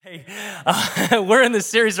We're in this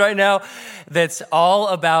series right now that's all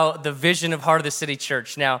about the vision of Heart of the City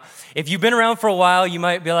Church. Now, if you've been around for a while, you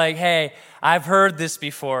might be like, hey, I've heard this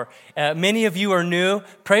before. Many of you are new.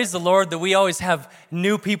 Praise the Lord that we always have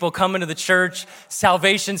new people coming to the church.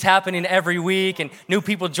 Salvation's happening every week and new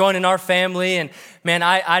people joining our family. And man,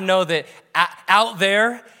 I know that out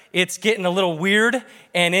there, it's getting a little weird.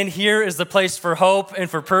 And in here is the place for hope and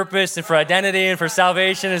for purpose and for identity and for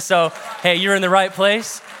salvation. And so, hey, you're in the right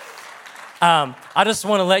place. I just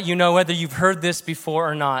want to let you know, whether you've heard this before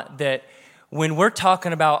or not, that when we're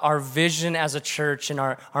talking about our vision as a church and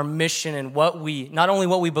our mission and not only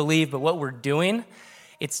what we believe, but what we're doing,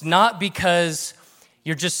 it's not because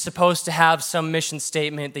you're just supposed to have some mission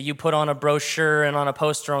statement that you put on a brochure and on a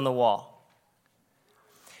poster on the wall.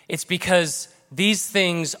 It's because these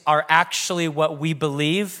things are actually what we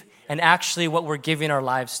believe and actually what we're giving our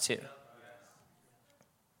lives to.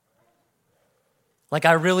 Like,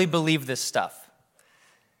 I really believe this stuff.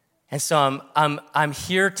 And so I'm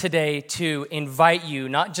here today to invite you,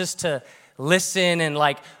 not just to listen and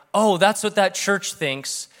like, oh, that's what that church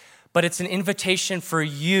thinks, but it's an invitation for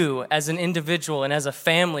you as an individual and as a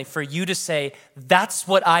family for you to say, that's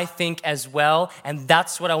what I think as well, and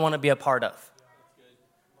that's what I want to be a part of.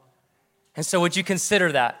 And so would you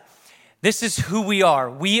consider that? This is who we are.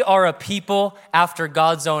 We are a people after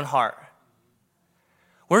God's own heart.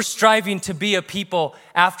 We're striving to be a people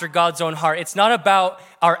after God's own heart. It's not about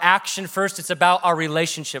our action first, it's about our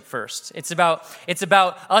relationship first. It's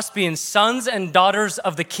about us being sons and daughters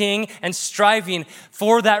of the King and striving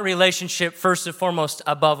for that relationship first and foremost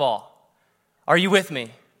above all. Are you with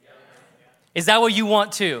me? Is that what you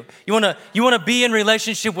want too? You want to be in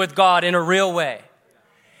relationship with God in a real way.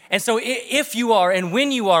 And so if you are, and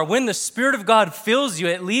when the Spirit of God fills you,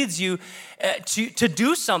 it leads you to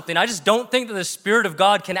do something. I just don't think that the Spirit of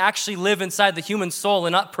God can actually live inside the human soul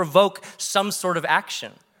and not provoke some sort of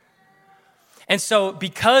action. And so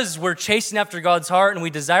because we're chasing after God's heart and we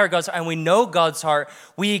desire God's heart and we know God's heart,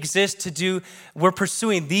 we're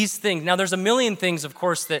pursuing these things. Now there's a million things, of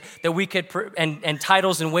course, that we could, and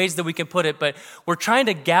titles and ways that we can put it, but we're trying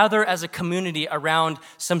to gather as a community around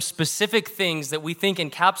some specific things that we think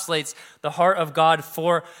encapsulates the heart of God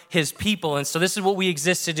for his people. And so this is what we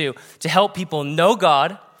exist to do, to help people know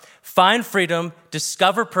God, find freedom,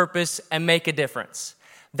 discover purpose, and make a difference.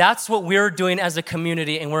 That's what we're doing as a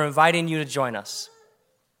community, and we're inviting you to join us.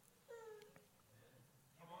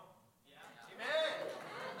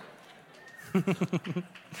 Will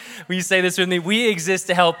you say this with me? We exist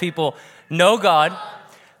to help people know God,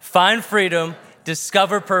 find freedom,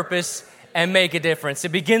 discover purpose, and make a difference.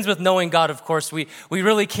 It begins with knowing God, of course. We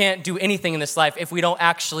really can't do anything in this life if we don't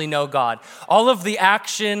actually know God. All of the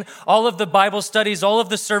action, all of the Bible studies, all of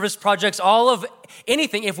the service projects, all of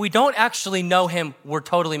anything, if we don't actually know him, we're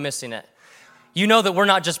totally missing it. You know that we're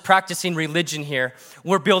not just practicing religion here.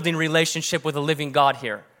 We're building relationship with a living God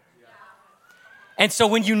here. And so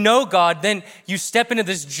when you know God, then you step into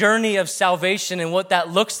this journey of salvation and what that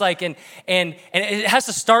looks like. And it has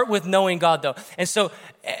to start with knowing God, though.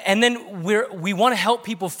 And then we want to help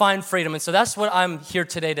people find freedom. And so that's what I'm here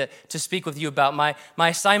today to speak with you about. My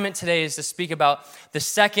assignment today is to speak about the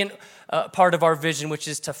second part of our vision, which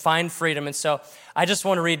is to find freedom. And so I just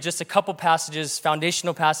want to read just a couple passages,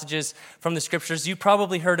 foundational passages from the scriptures. You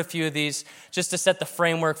probably heard a few of these just to set the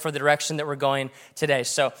framework for the direction that we're going today.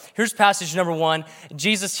 So here's passage number 1.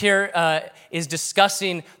 Jesus here is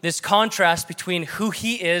discussing this contrast between who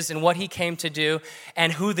he is and what he came to do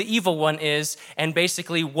and who the evil one is and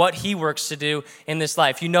basically what he works to do in this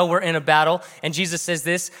life. You know we're in a battle, and Jesus says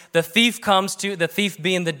this, the thief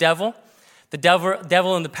being the devil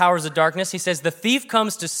and the powers of darkness. He says, the thief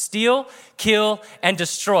comes to steal, kill, and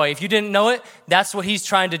destroy. If you didn't know it, that's what he's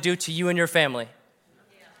trying to do to you and your family.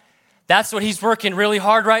 That's what he's working really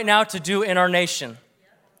hard right now to do in our nation.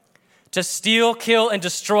 To steal, kill, and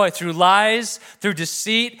destroy through lies, through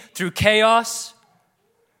deceit, through chaos.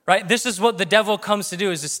 Right? This is what the devil comes to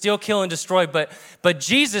do, is to steal, kill, and destroy. But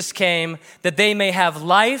Jesus came that they may have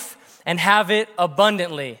life and have it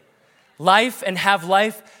abundantly. Life and have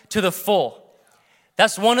life to the full.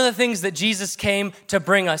 That's one of the things that Jesus came to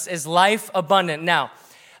bring us, is life abundant. Now,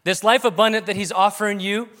 this life abundant that he's offering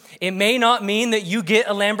you, it may not mean that you get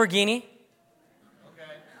a Lamborghini.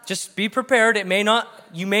 Okay. Just be prepared. You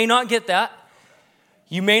may not get that.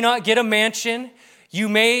 You may not get a mansion. You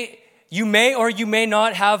may or you may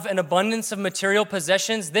not have an abundance of material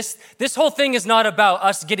possessions. This whole thing is not about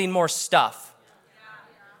us getting more stuff.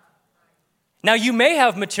 Now, you may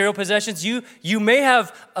have material possessions, you may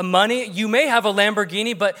have money, you may have a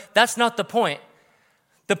Lamborghini, but that's not the point.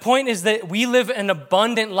 The point is that we live an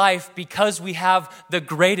abundant life because we have the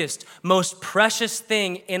greatest, most precious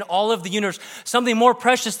thing in all of the universe, something more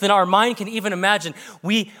precious than our mind can even imagine.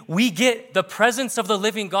 We get the presence of the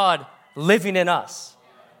living God living in us.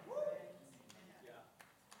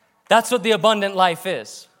 That's what the abundant life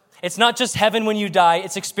is. It's not just heaven when you die,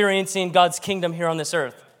 it's experiencing God's kingdom here on this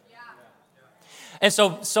earth. And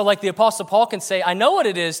so like the Apostle Paul can say, I know what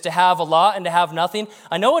it is to have a lot and to have nothing.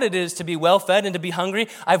 I know what it is to be well-fed and to be hungry.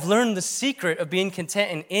 I've learned the secret of being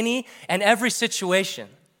content in any and every situation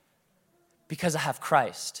because I have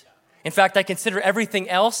Christ. In fact, I consider everything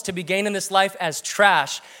else to be gained in this life as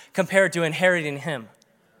trash compared to inheriting him.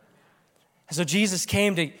 And so Jesus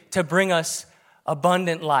came to bring us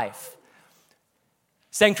abundant life.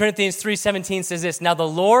 2 Corinthians 3:17 says this, now the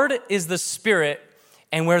Lord is the Spirit,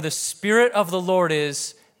 and where the Spirit of the Lord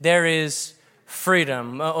is, there is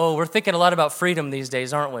freedom. Oh, we're thinking a lot about freedom these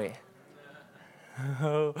days, aren't we?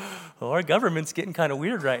 Oh, our government's getting kind of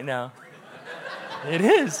weird right now. It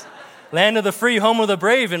is. Land of the free, home of the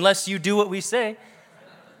brave, unless you do what we say.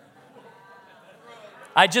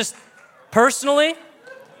 I just, personally,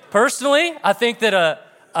 I think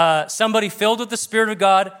that somebody filled with the Spirit of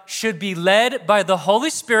God should be led by the Holy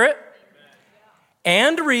Spirit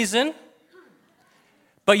and reason,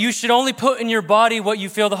 but you should only put in your body what you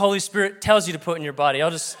feel the Holy Spirit tells you to put in your body.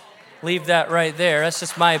 I'll just leave that right there. That's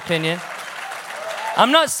just my opinion.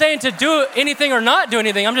 I'm not saying to do anything or not do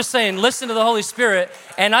anything. I'm just saying listen to the Holy Spirit,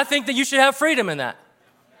 and I think that you should have freedom in that.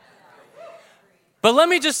 But let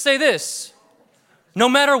me just say this. No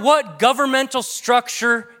matter what governmental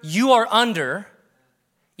structure you are under,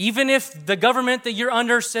 even if the government that you're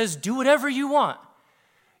under says do whatever you want,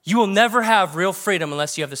 you will never have real freedom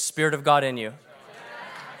unless you have the Spirit of God in you.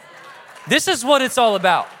 This is what it's all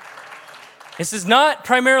about. This is not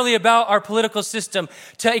primarily about our political system.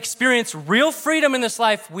 To experience real freedom in this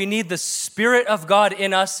life, we need the Spirit of God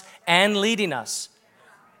in us and leading us.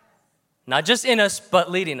 Not just in us,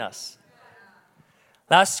 but leading us.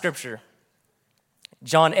 Last scripture,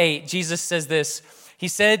 John 8, Jesus says this. He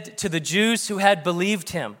said to the Jews who had believed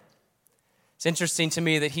him. It's interesting to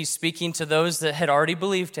me that he's speaking to those that had already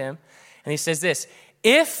believed him. And he says this,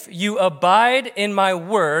 if you abide in my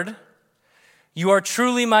word, you are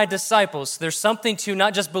truly my disciples. There's something to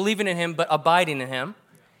not just believing in him, but abiding in him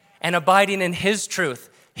and abiding in his truth,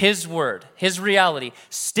 his word, his reality,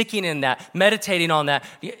 sticking in that, meditating on that,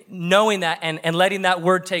 knowing that, and letting that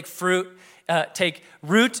word take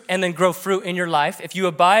root and then grow fruit in your life. If you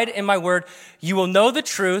abide in my word, you will know the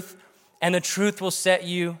truth, and the truth will set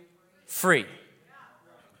you free.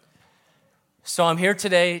 So I'm here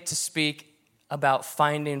today to speak about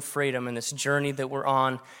finding freedom in this journey that we're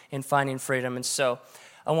on in finding freedom. And so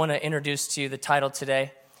I want to introduce to you the title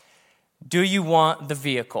today, Do You Want the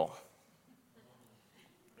Vehicle?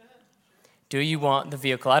 Do you want the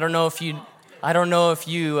vehicle? I don't know if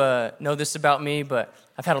you know this about me, but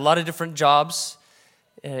I've had a lot of different jobs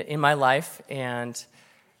in my life, and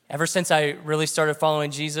ever since I really started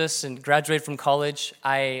following Jesus and graduated from college,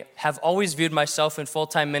 I have always viewed myself in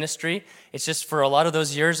full-time ministry. It's just for a lot of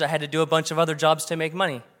those years, I had to do a bunch of other jobs to make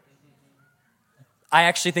money. I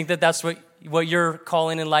actually think that that's what your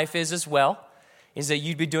calling in life is as well, is that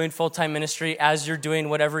you'd be doing full-time ministry as you're doing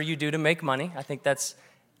whatever you do to make money. I think that's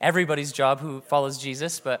everybody's job who follows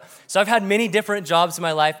Jesus. So I've had many different jobs in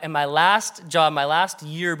my life, and my last job, my last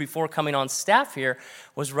year before coming on staff here,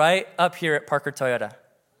 was right up here at Parker Toyota.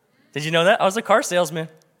 Did you know that? I was a car salesman.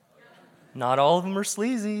 Not all of them are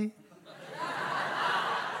sleazy.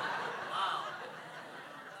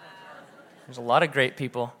 There's a lot of great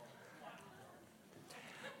people.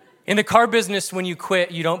 In the car business, when you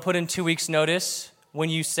quit, you don't put in 2 weeks' notice. When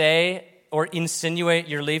you say or insinuate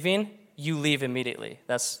you're leaving, you leave immediately.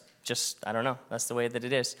 That's just, I don't know, that's the way that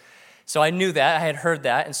it is. So I knew that, I had heard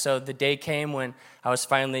that, and so the day came when I was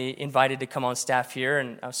finally invited to come on staff here,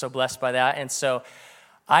 and I was so blessed by that. And so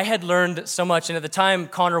I had learned so much, and at the time,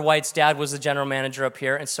 Connor White's dad was the general manager up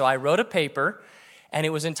here, and so I wrote a paper, and it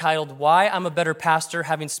was entitled, Why I'm a Better Pastor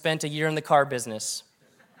Having Spent a Year in the Car Business.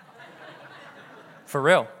 For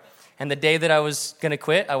real. And the day that I was going to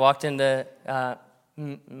quit, I walked into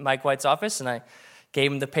Mike White's office, and I gave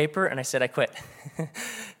him the paper, and I said, I quit.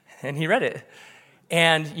 And he read it.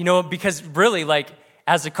 And, because really,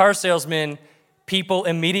 as a car salesman, people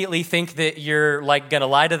immediately think that you're, going to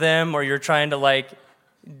lie to them, or you're trying to,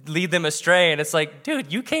 lead them astray. And it's like,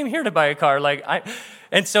 dude, you came here to buy a car.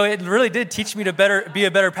 And so it really did teach me to be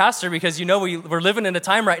a better pastor, because, we're living in a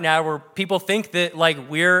time right now where people think that,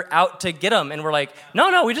 we're out to get them. And we're like,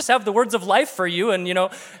 no, we just have the words of life for you. And,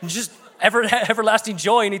 just everlasting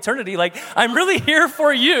joy in eternity. Like, I'm really here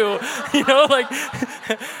for you, you know, like,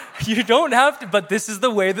 you don't have to, but this is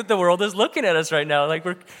the way that the world is looking at us right now. Like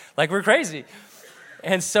we're crazy.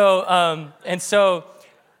 And so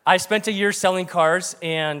I spent a year selling cars,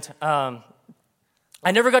 and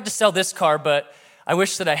I never got to sell this car, but I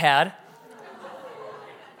wish that I had.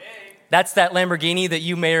 That's that Lamborghini that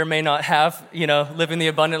you may or may not have, you know, living the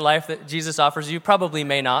abundant life that Jesus offers you. Probably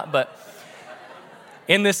may not, but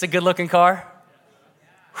isn't this a good-looking car?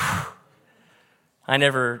 Whew. I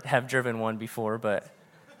never have driven one before, but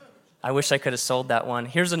I wish I could have sold that one.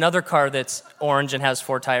 Here's another car that's orange and has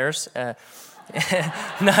 4 tires.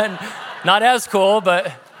 Not as cool,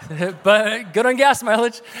 but good on gas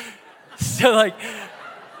mileage. So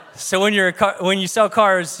when you sell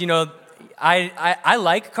cars, you know, I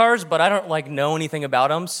like cars, but I don't like know anything about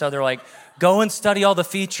them. So they're like, go and study all the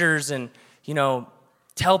features and, you know,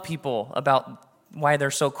 tell people about why they're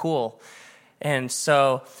so cool. And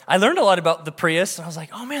so I learned a lot about the Prius, and I was like,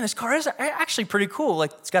 oh man, this car is actually pretty cool.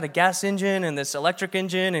 Like, it's got a gas engine and this electric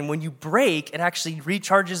engine, and when you brake, it actually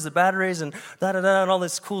recharges the batteries and da-da-da, and all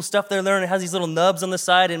this cool stuff they're learning. It has these little nubs on the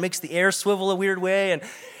side, and makes the air swivel a weird way, and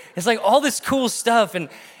it's like all this cool stuff. And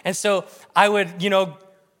so I would, you know,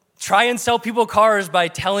 try and sell people cars by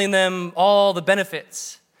telling them all the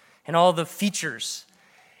benefits and all the features.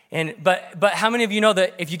 But how many of you know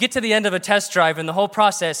that if you get to the end of a test drive and the whole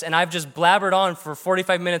process, and I've just blabbered on for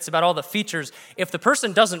 45 minutes about all the features, if the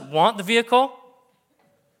person doesn't want the vehicle,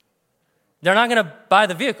 they're not going to buy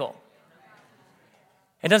the vehicle.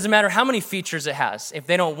 It doesn't matter how many features it has. If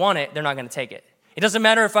they don't want it, they're not going to take it. It doesn't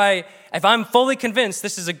matter if I'm fully convinced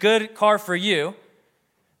this is a good car for you.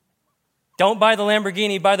 Don't buy the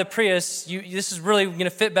Lamborghini, buy the Prius. This is really going to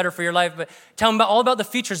fit better for your life. But tell them all about the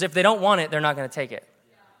features. If they don't want it, they're not going to take it.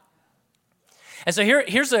 And so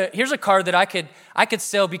here's a car that I could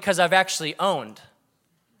sell because I've actually owned.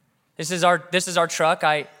 This is our truck.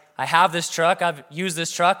 I have this truck. I've used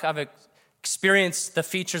this truck. I've experienced the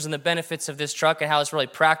features and the benefits of this truck and how it's really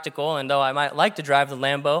practical. And though I might like to drive the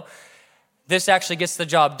Lambo, this actually gets the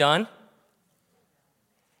job done.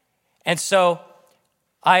 And so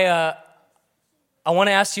I want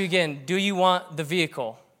to ask you again, do you want the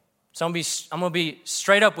vehicle? So I'm going to be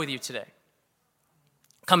straight up with you today.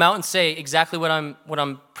 Come out and say exactly what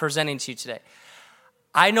I'm presenting to you today.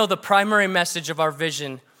 I know the primary message of our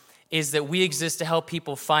vision is that we exist to help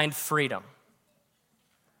people find freedom.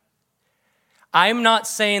 I'm not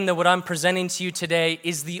saying that what I'm presenting to you today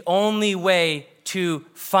is the only way to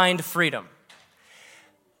find freedom.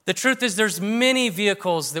 The truth is there's many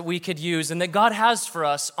vehicles that we could use and that God has for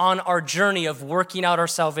us on our journey of working out our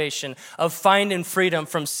salvation, of finding freedom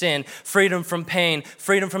from sin, freedom from pain,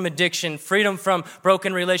 freedom from addiction, freedom from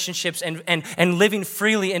broken relationships, and living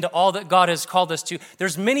freely into all that God has called us to.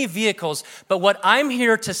 There's many vehicles, but what I'm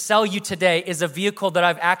here to sell you today is a vehicle that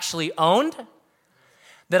I've actually owned,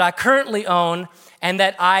 that I currently own, and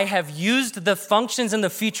that I have used the functions and the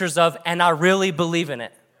features of, and I really believe in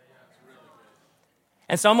it.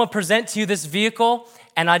 And so I'm going to present to you this vehicle,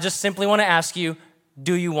 and I just simply want to ask you,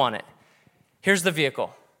 do you want it? Here's the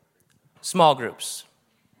vehicle. Small groups.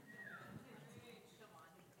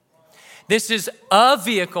 This is a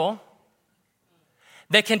vehicle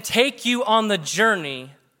that can take you on the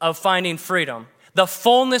journey of finding freedom, the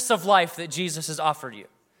fullness of life that Jesus has offered you.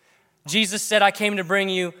 Jesus said, I came to bring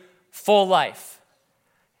you full life.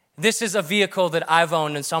 This is a vehicle that I've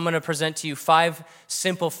owned, and so I'm going to present to you 5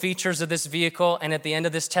 simple features of this vehicle, and at the end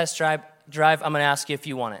of this test drive, I'm going to ask you if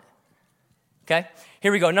you want it. Okay?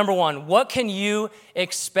 Here we go. Number 1, what can you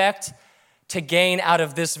expect to gain out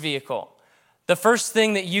of this vehicle? The first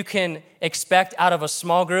thing that you can expect out of a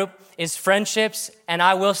small group is friendships, and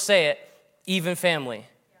I will say it, even family.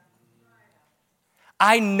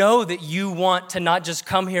 I know that you want to not just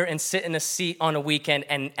come here and sit in a seat on a weekend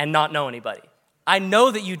and not know anybody. I know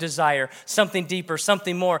that you desire something deeper,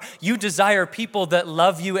 something more. You desire people that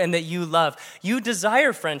love you and that you love. You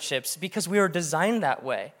desire friendships because we are designed that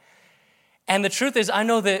way. And the truth is, I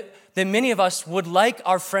know that many of us would like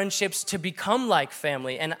our friendships to become like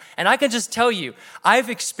family. And I can just tell you, I've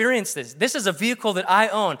experienced this. This is a vehicle that I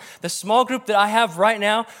own. The small group that I have right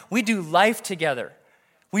now, we do life together.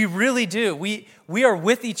 We really do. We are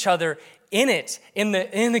with each other in it, in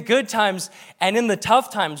the good times and in the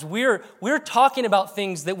tough times. We're talking about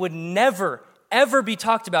things that would never, ever be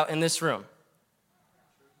talked about in this room.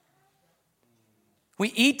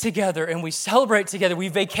 We eat together and we celebrate together. We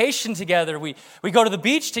vacation together. We go to the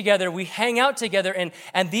beach together. We hang out together.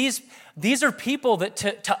 And these are people that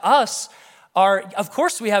to us are, of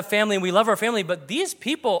course we have family and we love our family, but these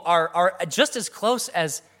people are just as close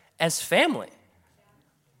as family.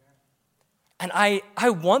 And I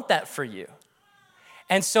want that for you.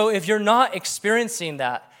 And so if you're not experiencing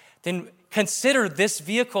that, then consider this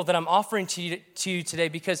vehicle that I'm offering to you today,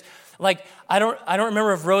 because like, I don't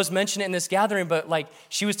remember if Rose mentioned it in this gathering, but like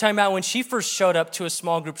she was talking about when she first showed up to a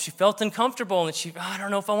small group, she felt uncomfortable and I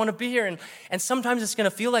don't know if I want to be here. And sometimes it's going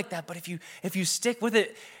to feel like that, but if you stick with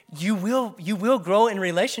it, you will grow in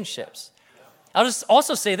relationships. I'll just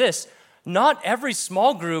also say this, not every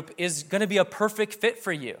small group is going to be a perfect fit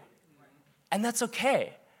for you. And that's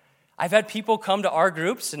okay. I've had people come to our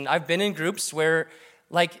groups, and I've been in groups where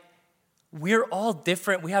like we're all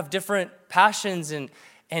different. We have different passions and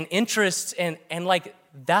interests, and like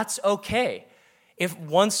that's okay. If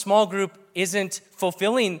one small group isn't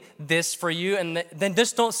fulfilling this for you, and then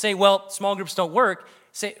just don't say, well, small groups don't work.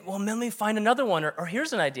 Say, well, let me find another one, or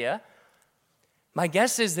here's an idea. My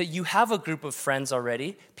guess is that you have a group of friends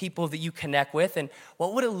already, people that you connect with, and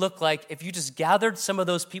what would it look like if you just gathered some of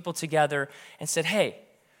those people together and said, hey,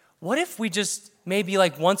 what if we just maybe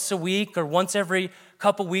like once a week or once every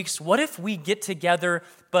couple weeks, what if we get together,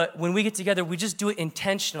 but when we get together, we just do it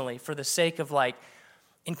intentionally for the sake of like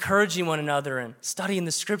encouraging one another and studying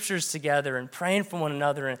the scriptures together and praying for one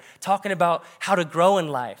another and talking about how to grow in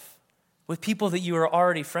life with people that you are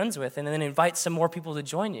already friends with, and then invite some more people to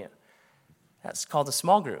join you. That's called a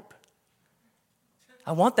small group.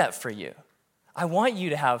 I want that for you. I want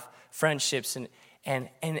you to have friendships and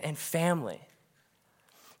family.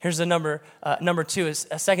 Here's the number two, is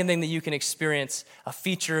a second thing that you can experience, a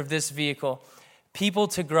feature of this vehicle, people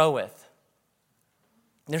to grow with.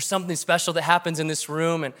 There's something special that happens in this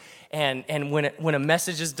room, and when a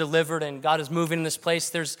message is delivered and God is moving in this place,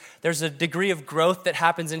 there's a degree of growth that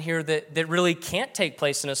happens in here that really can't take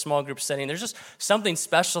place in a small group setting. There's just something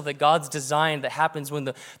special that God's designed that happens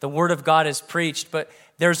when the word of God is preached, but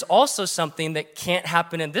there's also something that can't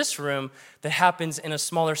happen in this room that happens in a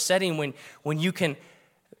smaller setting when you can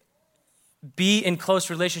be in close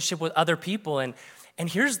relationship with other people. And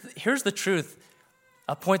here's the truth,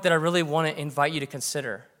 a point that I really want to invite you to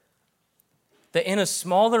consider. That in a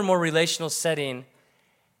smaller, more relational setting,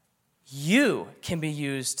 you can be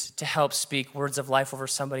used to help speak words of life over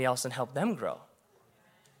somebody else and help them grow.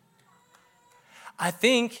 I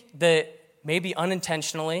think that maybe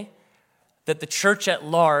unintentionally, that the church at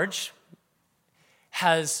large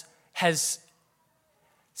has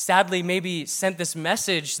sadly maybe sent this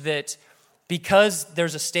message that because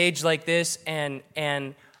there's a stage like this and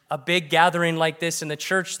a big gathering like this in the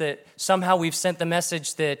church, that somehow we've sent the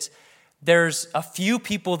message that there's a few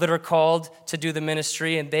people that are called to do the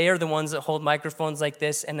ministry, and they are the ones that hold microphones like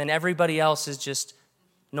this, and then everybody else is just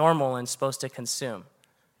normal and supposed to consume.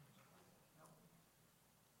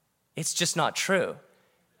 It's just not true.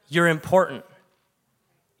 You're important.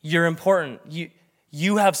 You're important.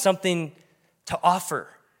 You have something to offer.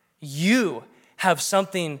 You have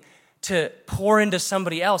something to pour into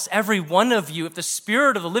somebody else. Every one of you, if the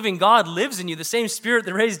Spirit of the living God lives in you, the same Spirit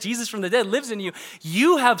that raised Jesus from the dead lives in you,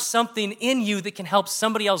 you have something in you that can help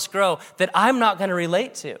somebody else grow that I'm not going to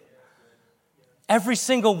relate to. Every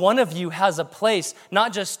single one of you has a place,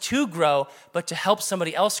 not just to grow, but to help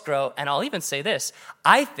somebody else grow. And I'll even say this,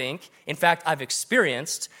 I think, in fact, I've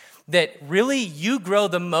experienced that really you grow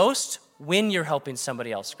the most when you're helping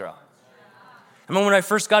somebody else grow. I remember when I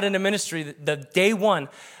first got into ministry, the day one,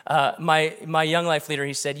 my young life leader,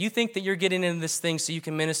 he said, you think that you're getting into this thing so you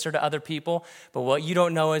can minister to other people, but what you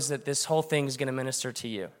don't know is that this whole thing is going to minister to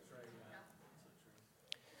you.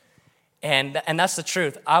 And that's the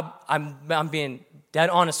truth. I'm being dead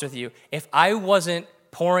honest with you. If I wasn't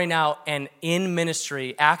pouring out and in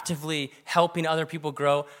ministry, actively helping other people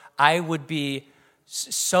grow, I would be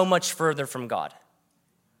so much further from God.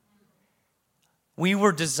 We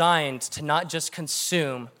were designed to not just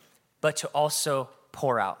consume, but to also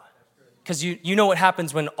pour out. Because you know what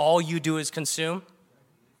happens when all you do is consume?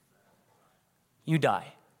 You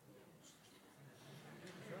die.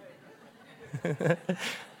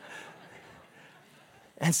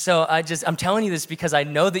 And so I'm telling you this because I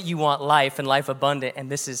know that you want life and life abundant,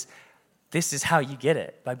 and this is how you get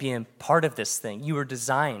it, by being part of this thing. You were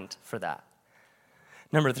designed for that.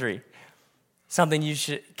 Number 3. Something you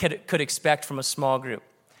could expect from a small group.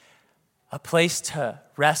 A place to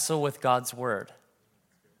wrestle with God's word.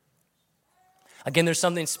 Again, there's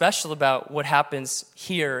something special about what happens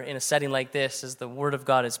here in a setting like this as the word of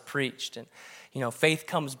God is preached. And, faith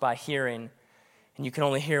comes by hearing, and you can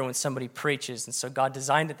only hear when somebody preaches. And so God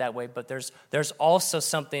designed it that way. But there's also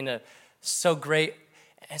something so great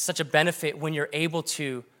and such a benefit when you're able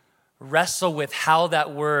to wrestle with how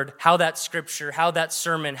that word, how that scripture, how that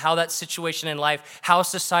sermon, how that situation in life, how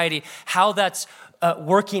society, how that's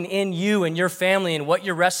working in you and your family and what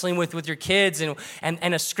you're wrestling with your kids and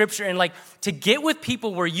a scripture, and like to get with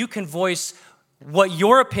people where you can voice what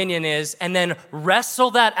your opinion is and then wrestle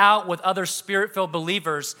that out with other spirit-filled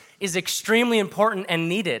believers is extremely important and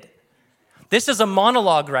needed. This is a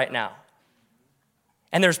monologue right now.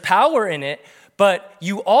 And there's power in it, but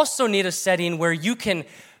you also need a setting where you can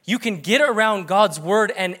get around God's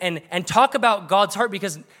word and talk about God's heart,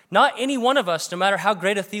 because not any one of us, no matter how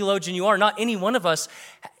great a theologian you are, not any one of us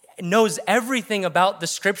knows everything about the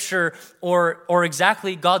scripture or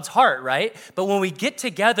exactly God's heart, right? But when we get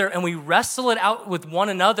together and we wrestle it out with one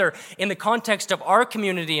another in the context of our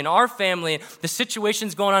community and our family, and the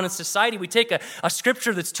situations going on in society, we take a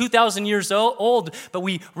scripture that's 2,000 years old, but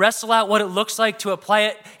we wrestle out what it looks like to apply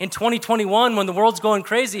it in 2021 when the world's going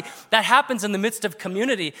crazy. That happens in the midst of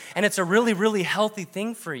community, and it's a really, really healthy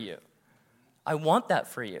thing for you. I want that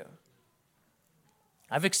for you.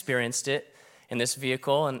 I've experienced it in this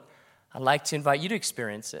vehicle, and I'd like to invite you to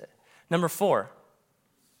experience it. Number 4,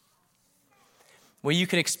 what you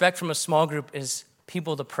could expect from a small group is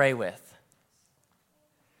people to pray with.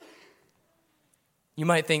 You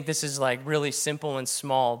might think this is like really simple and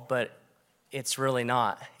small, but it's really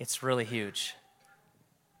not. It's really huge.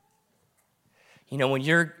 You know, when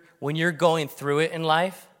you're going through it in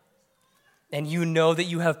life, and you know that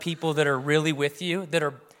you have people that are really with you, that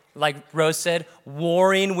are, like Rose said,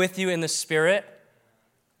 warring with you in the spirit,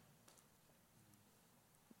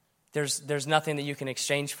 there's nothing that you can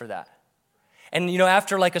exchange for that. And you know,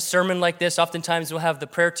 after like a sermon like this, oftentimes we'll have the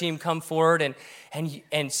prayer team come forward,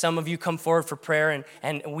 and some of you come forward for prayer,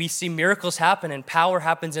 and we see miracles happen and power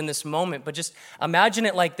happens in this moment. But just imagine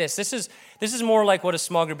it like this. This is more like what a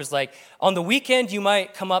small group is like. On the weekend, you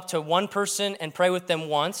might come up to one person and pray with them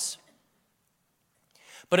once.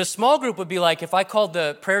 But a small group would be like if I called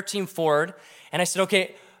the prayer team forward and I said,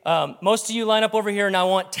 okay, most of you line up over here, and I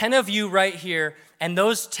want 10 of you right here, and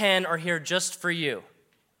those 10 are here just for you.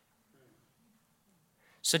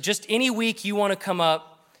 So just any week you want to come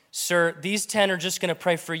up, sir, these 10 are just going to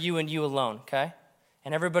pray for you and you alone, okay?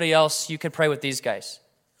 And everybody else, you can pray with these guys.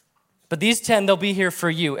 But these 10, they'll be here for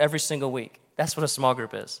you every single week. That's what a small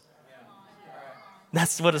group is.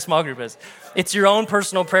 That's what a small group is. It's your own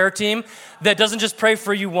personal prayer team that doesn't just pray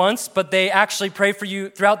for you once, but they actually pray for you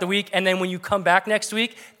throughout the week. And then when you come back next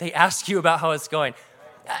week, they ask you about how it's going.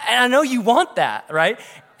 And I know you want that, right?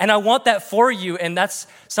 And I want that for you. And that's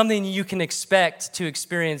something you can expect to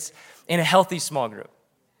experience in a healthy small group,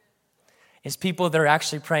 is people that are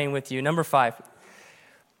actually praying with you. Number 5,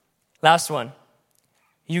 last one.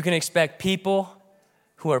 You can expect people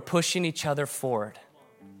who are pushing each other forward.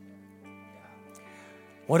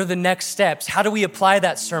 What are the next steps? How do we apply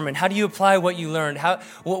that sermon? How do you apply what you learned?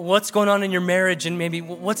 What's going on in your marriage? And maybe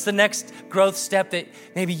what's the next growth step that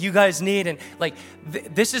maybe you guys need? And like,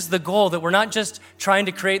 this is the goal, that we're not just trying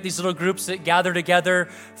to create these little groups that gather together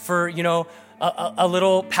for, you know, a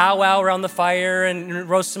little powwow around the fire and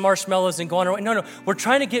roast some marshmallows and go on our way. No, we're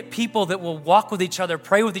trying to get people that will walk with each other,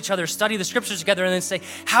 pray with each other, study the scriptures together, and then say,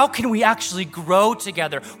 how can we actually grow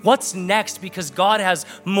together? What's next? Because God has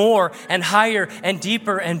more and higher and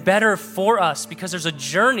deeper and better for us, because there's a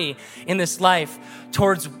journey in this life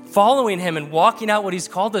towards following him and walking out what he's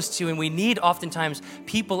called us to, and we need oftentimes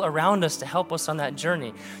people around us to help us on that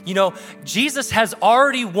journey. You know, Jesus has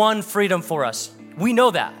already won freedom for us. We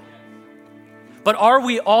know that. But are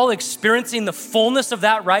we all experiencing the fullness of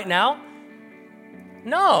that right now?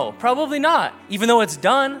 No, probably not, even though it's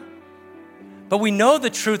done. But we know the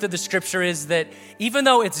truth of the scripture is that even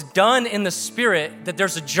though it's done in the spirit, that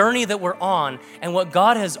there's a journey that we're on, and what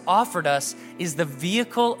God has offered us is the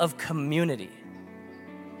vehicle of community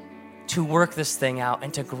to work this thing out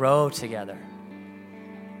and to grow together.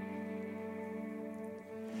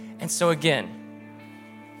 And so again,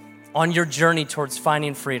 on your journey towards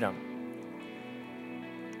finding freedom,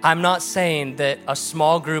 I'm not saying that a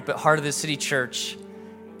small group at Heart of the City Church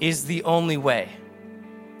is the only way.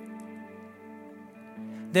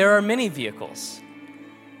 There are many vehicles.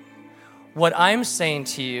 What I'm saying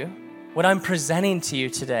to you, what I'm presenting to you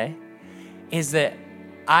today, is that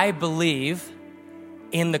I believe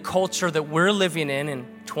in the culture that we're living in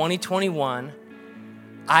 2021.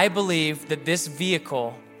 I believe that this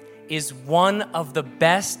vehicle is one of the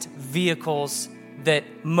best vehicles that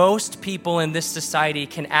most people in this society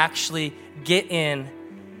can actually get in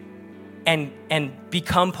and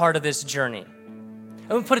become part of this journey. I'm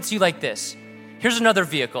gonna put it to you like this. Here's another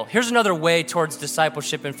vehicle. Here's another way towards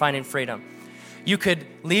discipleship and finding freedom. You could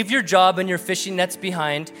leave your job and your fishing nets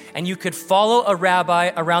behind, and you could follow a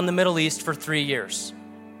rabbi around the Middle East for 3 years.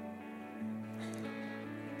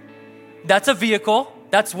 That's a vehicle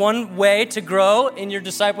That's one way to grow in your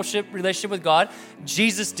discipleship relationship with God.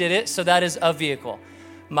 Jesus did it, so that is a vehicle.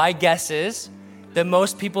 My guess is that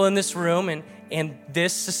most people in this room and in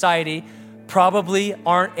this society probably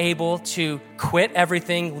aren't able to quit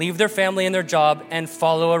everything, leave their family and their job, and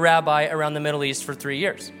follow a rabbi around the Middle East for 3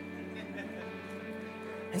 years.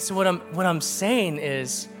 And so what I'm saying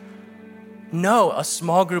is, no, a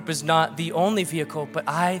small group is not the only vehicle, but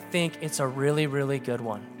I think it's a really, really good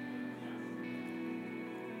one.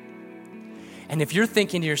 And if you're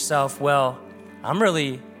thinking to yourself, well, I'm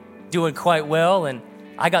really doing quite well, and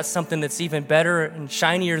I got something that's even better and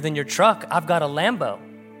shinier than your truck, I've got a Lambo.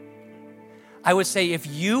 I would say if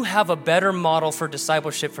you have a better model for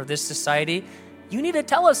discipleship for this society, you need to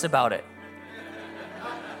tell us about it.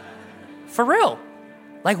 For real.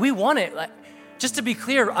 Like, we want it. Like, just to be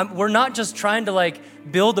clear, we're not just trying to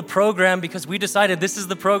build a program because we decided this is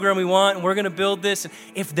the program we want and we're going to build this.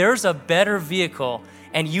 If there's a better vehicle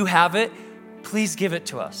and you have it, please give it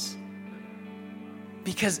to us.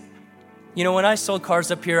 Because, when I sold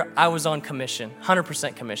cars up here, I was on commission,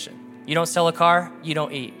 100% commission. You don't sell a car, you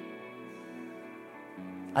don't eat.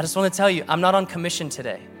 I just want to tell you, I'm not on commission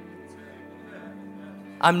today.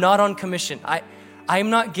 I'm not on commission. I'm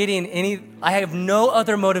not getting I have no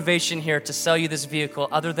other motivation here to sell you this vehicle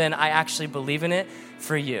other than I actually believe in it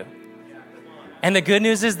for you. And the good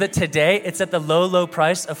news is that today, it's at the low, low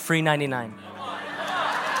price of free $99.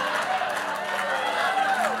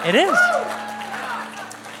 It is.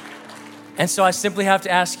 And so I simply have to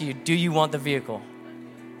ask you, do you want the vehicle?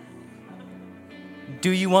 Do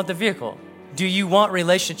you want the vehicle? Do you want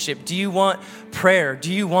relationship? Do you want prayer?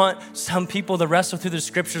 Do you want some people to wrestle through the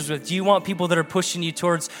scriptures with? Do you want people that are pushing you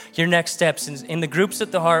towards your next steps? In the groups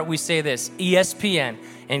at the heart, we say this, ESPN,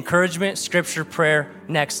 encouragement, scripture, prayer,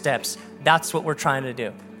 next steps. That's what we're trying to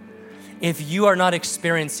do. If you are not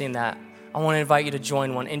experiencing that, I want to invite you to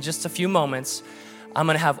join one. In just a few moments, I'm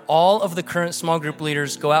going to have all of the current small group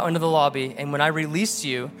leaders go out into the lobby, and when I release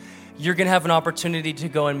you, you're going to have an opportunity to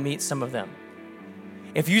go and meet some of them.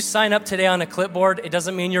 If you sign up today on a clipboard, it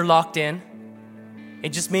doesn't mean you're locked in. It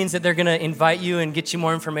just means that they're going to invite you and get you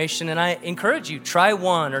more information, and I encourage you, try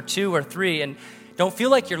 1 or 2 or 3, and don't feel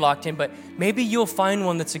like you're locked in, but maybe you'll find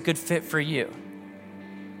one that's a good fit for you.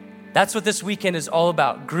 That's what this weekend is all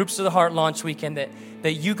about, Groups of the Heart launch weekend,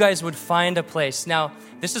 that you guys would find a place. Now,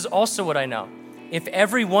 this is also what I know. If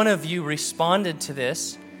every one of you responded to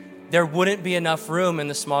this, there wouldn't be enough room in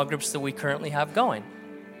the small groups that we currently have going.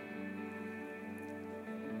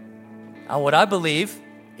 Now, what I believe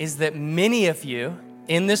is that many of you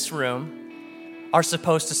in this room are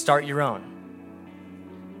supposed to start your own.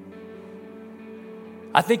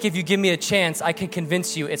 I think if you give me a chance, I can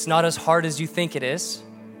convince you it's not as hard as you think it is.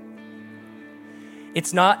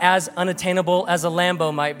 It's not as unattainable as a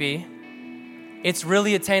Lambo might be. It's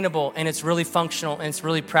really attainable, and it's really functional, and it's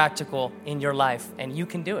really practical in your life, and you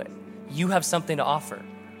can do it. You have something to offer.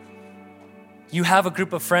 You have a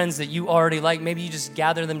group of friends that you already like. Maybe you just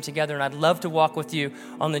gather them together, and I'd love to walk with you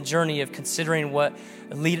on the journey of considering what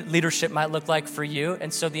leadership might look like for you.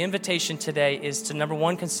 And so the invitation today is to, number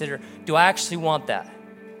 1, consider, do I actually want that?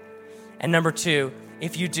 And number 2,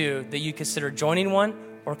 if you do, that you consider joining one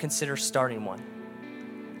or consider starting one.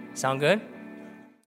 Sound good?